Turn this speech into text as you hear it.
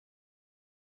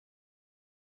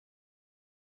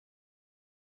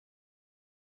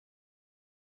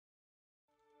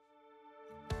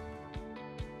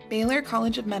Baylor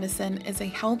College of Medicine is a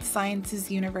health sciences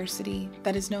university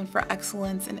that is known for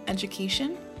excellence in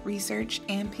education, research,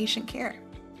 and patient care.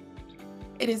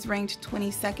 It is ranked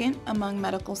 22nd among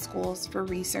medical schools for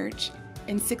research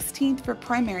and 16th for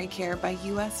primary care by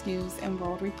U.S. News &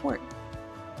 World Report.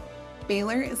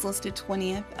 Baylor is listed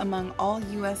 20th among all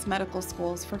U.S. medical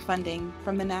schools for funding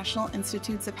from the National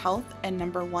Institutes of Health and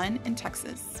number 1 in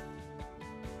Texas.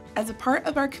 As a part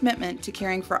of our commitment to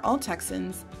caring for all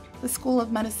Texans, the School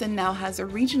of Medicine now has a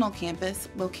regional campus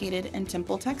located in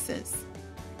Temple, Texas.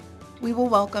 We will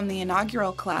welcome the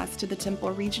inaugural class to the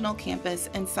Temple Regional Campus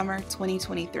in summer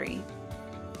 2023.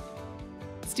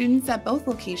 Students at both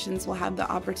locations will have the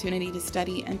opportunity to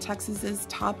study in Texas's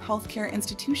top healthcare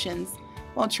institutions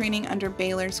while training under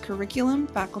Baylor's curriculum,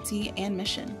 faculty, and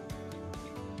mission.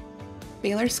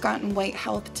 Baylor Scott & White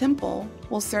Health Temple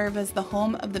will serve as the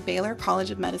home of the Baylor College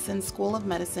of Medicine School of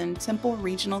Medicine Temple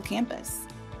Regional Campus.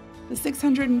 The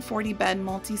 640-bed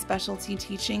multi-specialty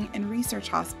teaching and research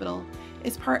hospital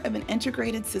is part of an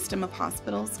integrated system of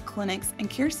hospitals, clinics, and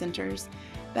care centers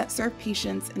that serve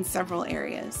patients in several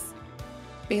areas.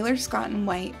 Baylor Scott &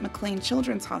 White McLean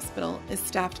Children's Hospital is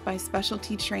staffed by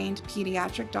specialty-trained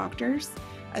pediatric doctors,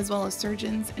 as well as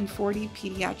surgeons in 40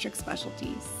 pediatric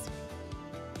specialties.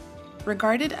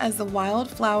 Regarded as the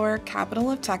wildflower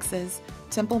capital of Texas,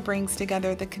 Temple brings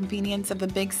together the convenience of a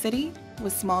big city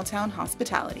with small-town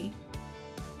hospitality.